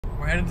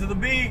headed to the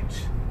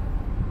beach.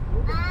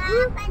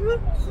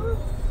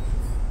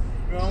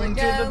 Going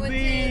to the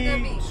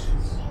beach.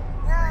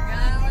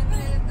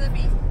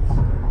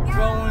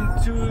 Going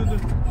to the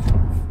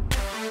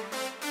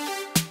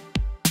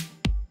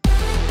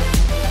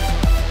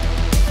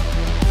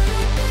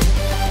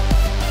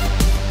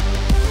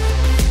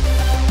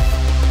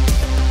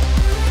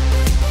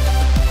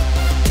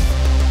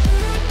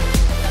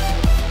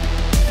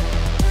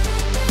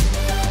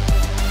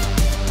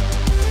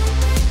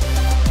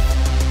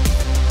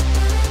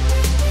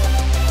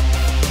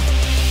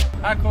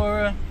Hi,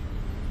 Cora.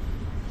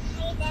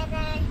 Hey,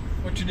 Dada.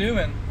 What you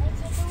doing? What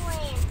you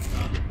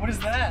doing? What is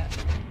that?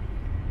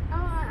 I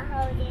want to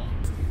hold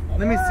it.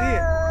 Let me see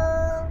it.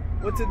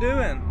 What's it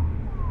doing?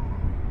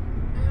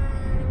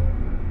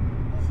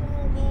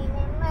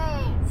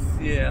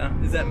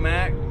 Yeah. Is that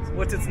Mac?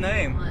 What's its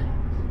name?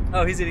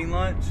 Oh, he's eating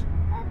lunch?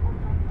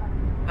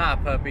 Hi,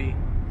 puppy.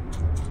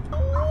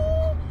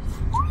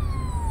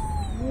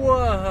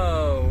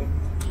 Whoa.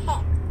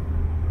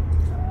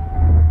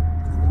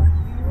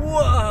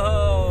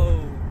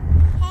 Whoa!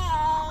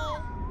 Hey.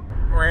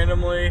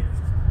 Randomly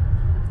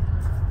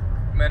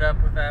met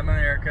up with Adam and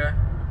Erica.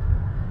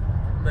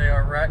 They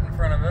are right in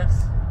front of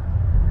us.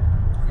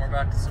 And we're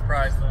about to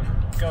surprise them.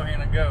 Go,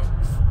 Hannah, go.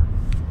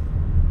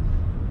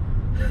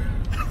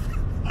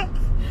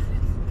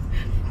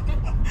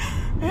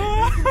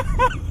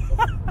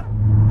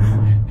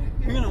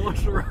 You're gonna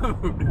watch the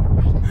road.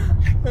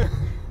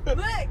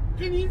 Look,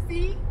 can you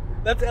see?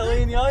 That's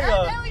Ellie and Yaya.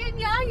 That's Ellie and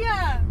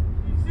Yaya.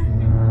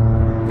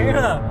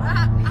 Hannah.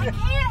 I can't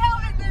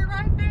help it. They're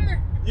right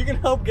there. You can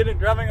help get it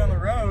driving on the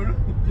road.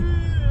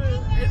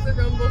 It's a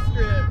rumble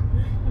strip.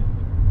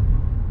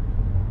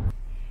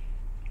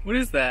 What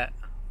is that?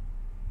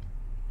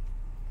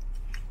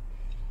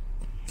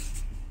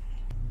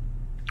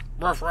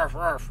 Ruff, ruff,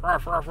 ruff,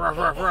 ruff, ruff, ruff,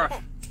 ruff,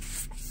 ruff.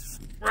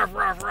 Ruff,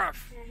 ruff,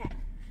 ruff.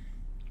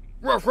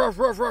 Ruff, ruff,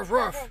 ruff, ruff,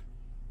 ruff.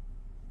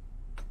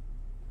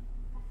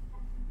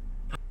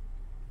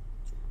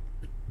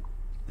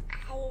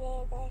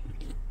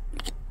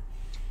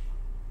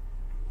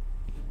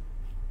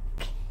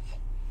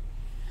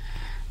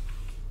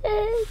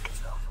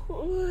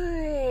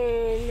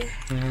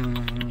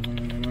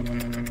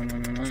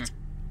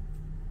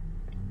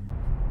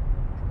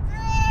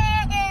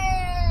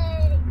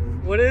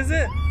 What is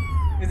it?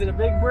 Is it a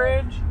big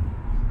bridge?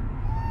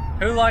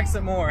 Who likes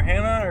it more,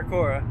 Hannah or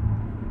Cora?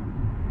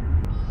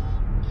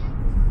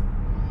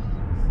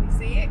 You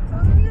see it,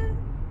 Cora?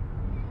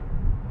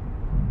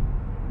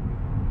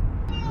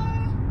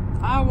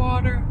 Hi,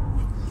 water.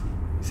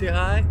 You say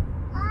hi?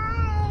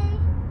 Hi.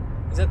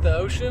 Is that the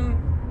ocean?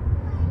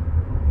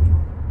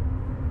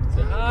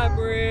 Say hi,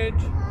 bridge.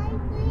 Hi,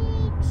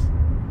 beach.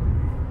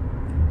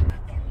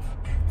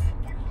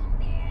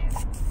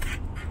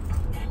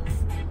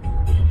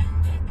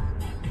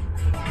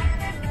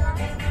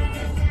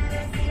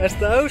 That's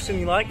the ocean.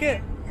 You like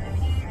it?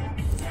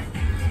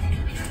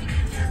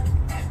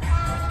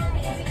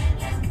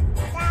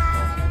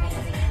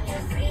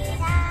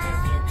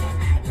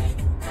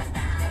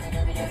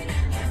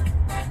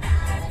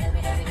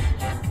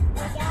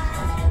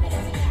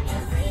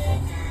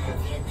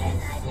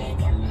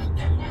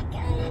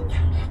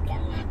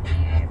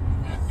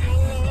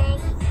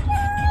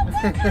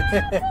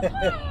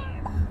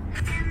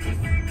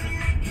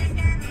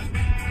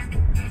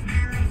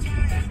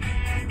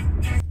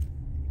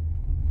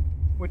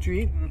 What you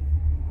eating?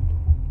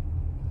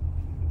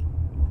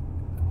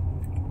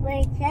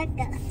 Red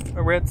sucker.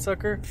 A red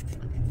sucker?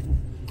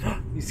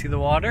 You see the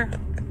water?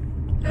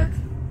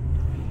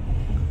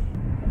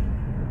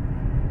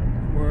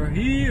 We're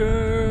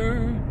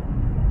here.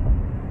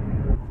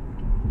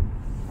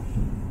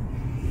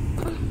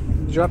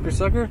 Did you drop your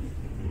sucker?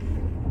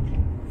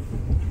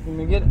 Let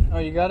me get it. Oh,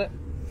 you got it?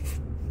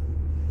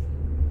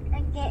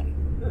 Okay.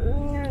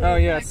 Oh,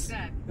 yes.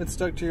 It's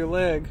stuck to your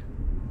leg.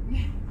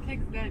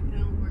 Text that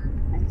don't work.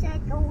 What's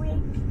that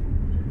going?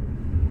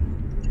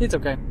 It's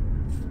okay.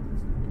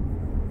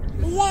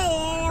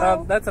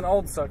 Yeah. That's an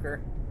old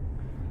sucker.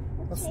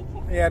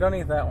 Yeah, don't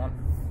eat that one.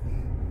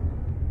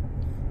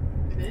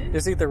 It is?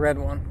 Just eat the red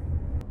one.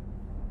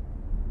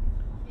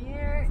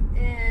 Here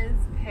is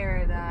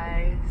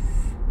paradise.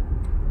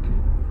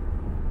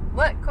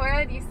 Look,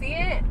 Cora, do you see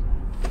it?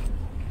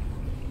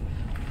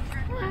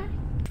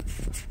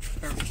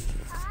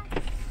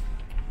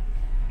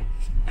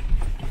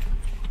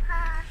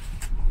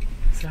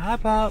 Say hi,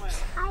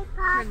 Pops. Hi,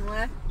 Pop. Turn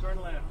left.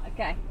 Turn left.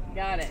 Okay,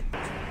 got it.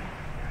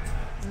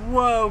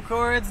 Whoa,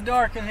 Cora, it's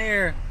dark in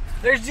here.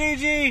 There's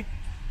Gigi.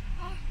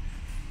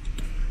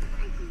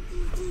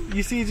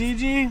 You see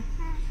Gigi?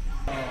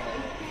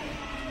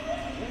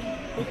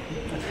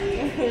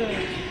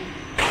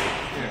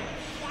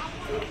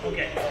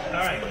 Okay, all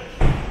right.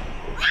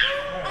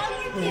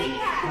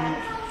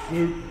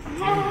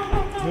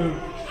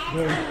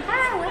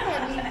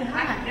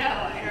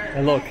 A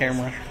little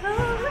camera.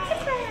 Oh, look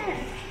at that.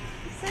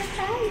 So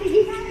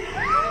tiny.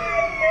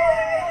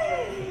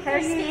 Her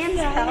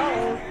stands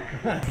tall.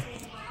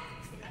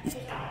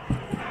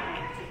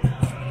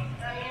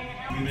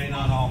 We may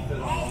not all all fit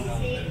on one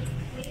outfit.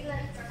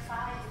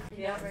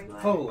 Yeah.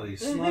 Holy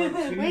smokes,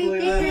 can you We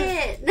believe did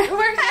that? it.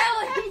 We're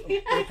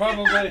going. We're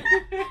probably.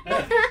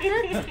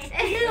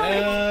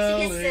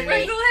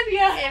 Where's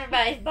Olivia?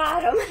 Everybody's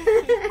bottom.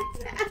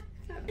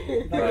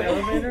 The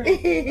elevator?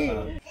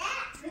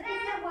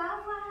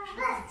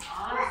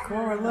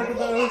 Cora, look at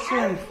the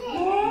ocean.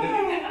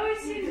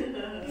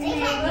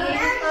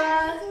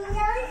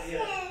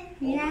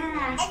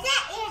 Yeah.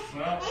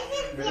 Well,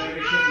 there better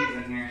be cookies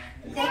in here.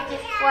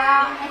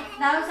 Well,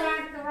 those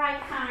aren't the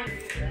right kind.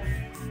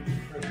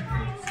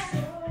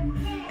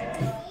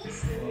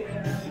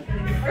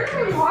 Where's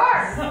your car?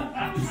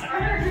 I'm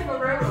gonna keep a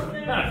road.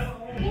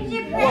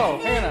 Whoa,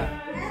 Hannah.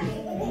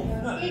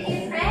 Did you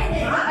press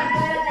it?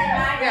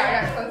 Yeah, I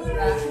got close to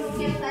that.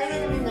 You can play with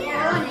them in the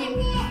pool and you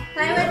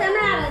play with them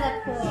out of the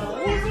pool.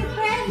 Here's your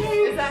present.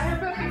 Is that her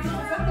book? Is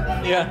that the book?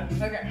 Yeah.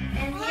 Okay.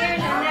 And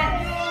here's another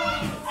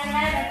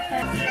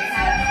present.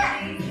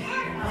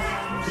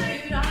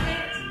 Chewed on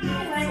it.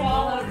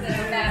 Swallowed the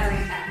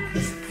battery pack.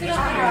 Oh,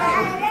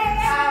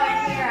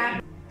 and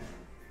here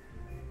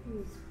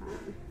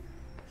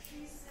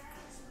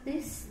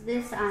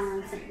this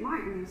island St.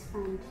 Martin is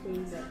fun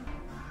too, but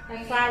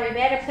that's why we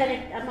better put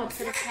it. I'm gonna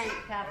put a tank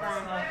top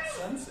on.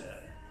 Sunset.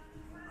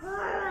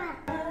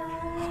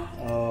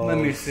 Let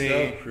me see.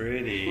 So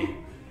pretty.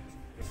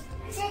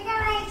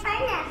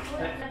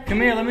 Come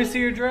here, let me see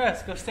your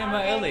dress. Go stand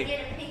by Ellie.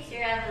 Get a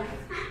picture of them.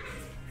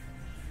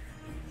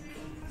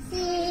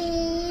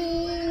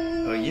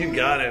 Oh, you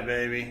got it,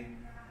 baby.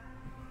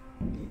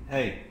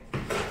 Hey.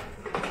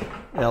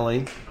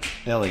 Ellie.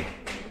 Ellie.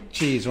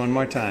 Cheese one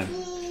more time.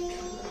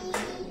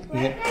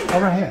 Yeah. Oh,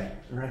 right here.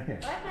 Right here.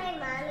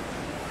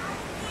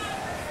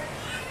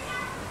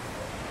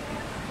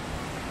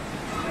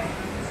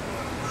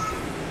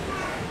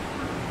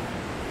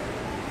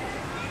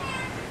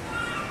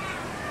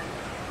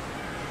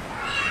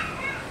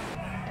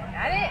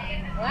 Got it?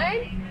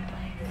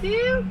 1,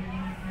 2,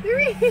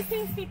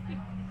 3.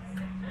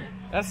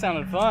 That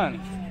sounded fun.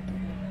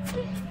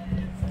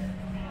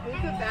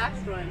 Who's the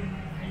fast one?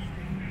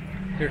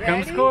 Here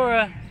comes Ready?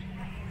 Cora.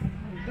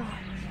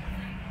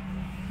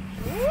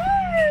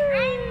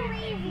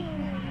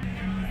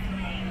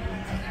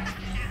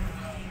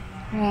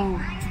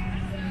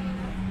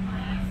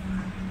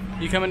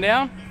 You coming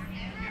down?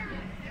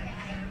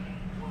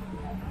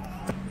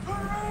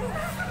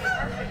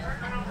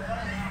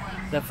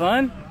 Is that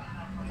fun?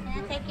 Can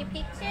I take your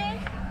picture?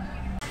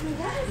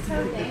 It's so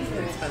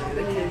dangerous. The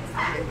kids. Go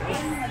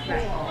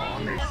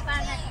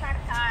find that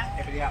parked car.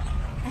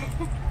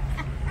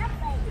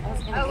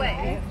 Oh, wait.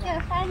 Go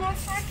find that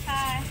parked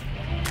car.